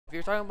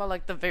you're talking about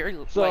like the very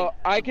So like,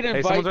 I can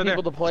invite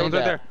people to play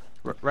someone's that.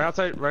 Right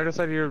outside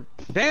of your...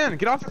 Dan,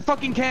 get off your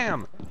fucking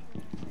cam!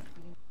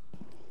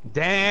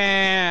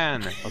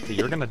 Dan! Okay,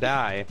 you're gonna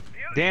die.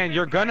 Dan,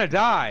 you're gonna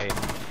die!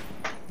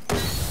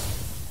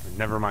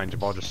 Never mind,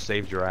 Jabal just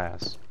saved your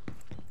ass.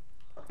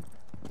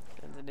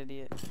 Dan's an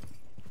idiot.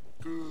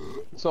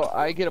 So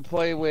I get to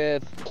play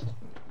with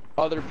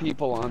other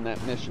people on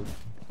that mission.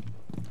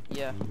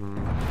 Yeah.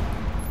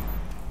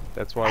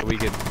 That's why we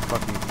get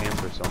fucking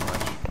cancer so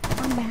much.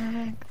 I'm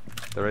back.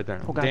 They're right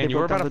there. Oh God, Dan, you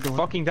were about to door.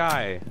 fucking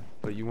die,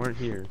 but you weren't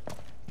here.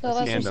 So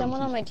Lester, Scanned them.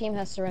 someone on my team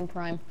has to run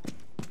Prime.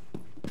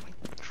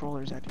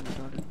 Controller's acting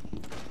retarded.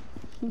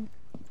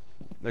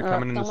 They're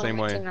coming in the same Someone on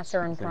my way. team has to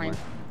run Same Prime. way.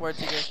 Where'd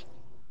you go?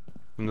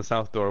 From the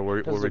south door,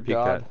 where we of peeked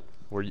God. at.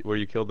 Where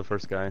you killed the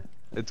first guy.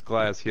 It's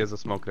glass, he has a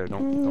smoke there,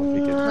 don't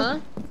peek it. Huh?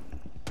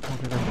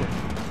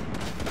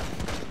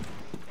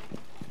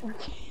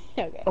 Okay.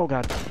 Okay. Oh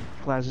God,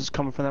 Glass is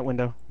coming from that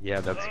window. Yeah,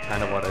 that's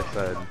kind of what I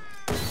said.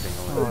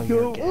 Oh,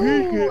 you're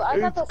Ooh, I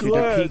got the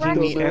You're peeking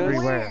me fracturing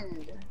everywhere.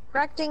 wind.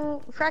 Fracting.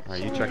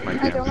 Alright, you check my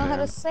I don't know how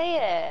cams, to say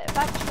it.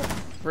 Fractiones.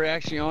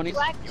 Fracturing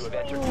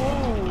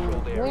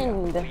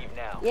wind.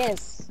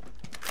 Yes.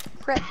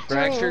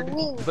 Fractured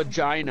wing.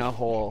 vagina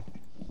hole.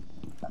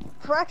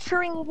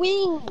 Fracturing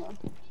wing.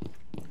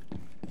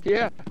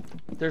 Yeah.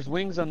 There's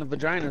wings on the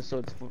vagina, so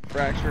it's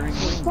fracturing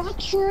wings.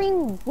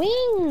 Fracturing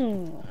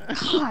wing.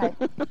 God.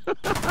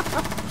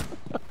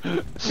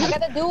 I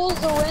got a dual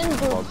surrender.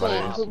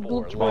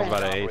 Jabal's about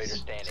to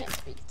ace.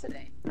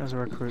 That was a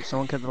recruit.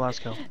 Someone killed the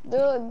last kill.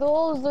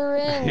 Dual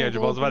surrender. Yeah,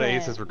 Jabal's about to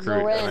ace his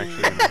recruit.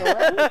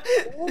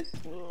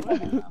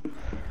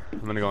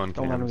 I'm gonna go on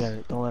Don't let him cams. get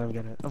it. Don't let him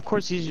get it. Of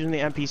course, he's using the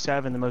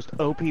MP7, the most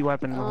OP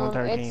weapon in the whole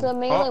entire game. It's a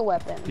melee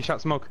weapon. He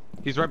shot smoke.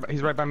 He's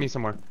right by me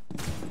somewhere.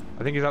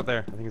 I think he's out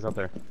there.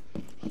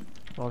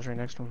 Ball's right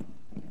next to him.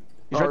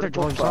 He's right there,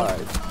 Joel. You saw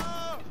him?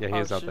 Yeah, he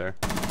is out there.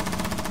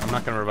 I'm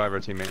not gonna revive our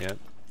teammate yet.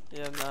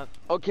 Yeah, I'm not.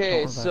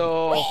 Okay,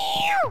 so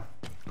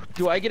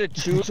do I get to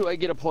choose who I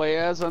get to play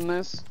as on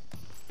this?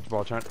 Jabal,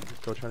 go try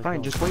to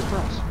Fine, kill just him. wait for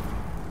us.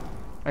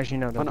 Actually,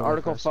 no. Don't On go wait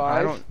Article for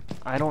us. 5?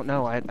 I don't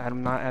know.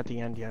 I'm not at the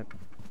end yet.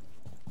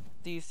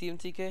 Do you see him,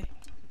 TK?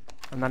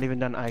 I'm not even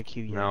done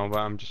IQ yet. No, but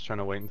I'm just trying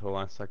to wait until the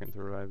last second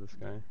to revive this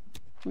guy.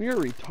 You're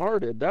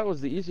retarded. That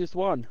was the easiest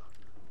one.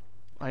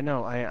 I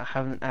know. I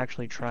haven't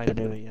actually tried to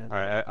do it yet.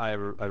 Alright, I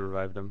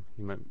revived him.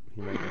 He might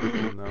get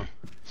him though.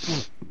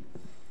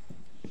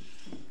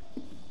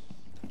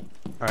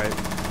 Alright.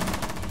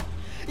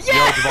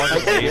 Yeah!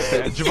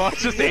 Yo, Jabal's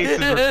just aced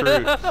his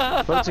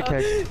recruit. Vote to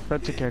kick.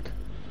 Vote to kick.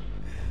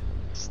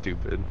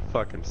 Stupid.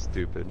 Fucking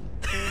stupid.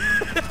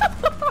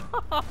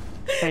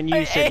 And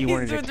you said you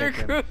wanted to kick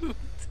him.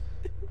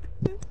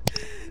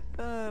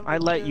 Oh, I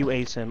let you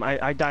ace him.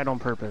 I died on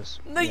purpose.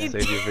 No, you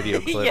Save your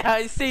video clip. Yeah,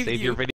 I saved you. Save your video.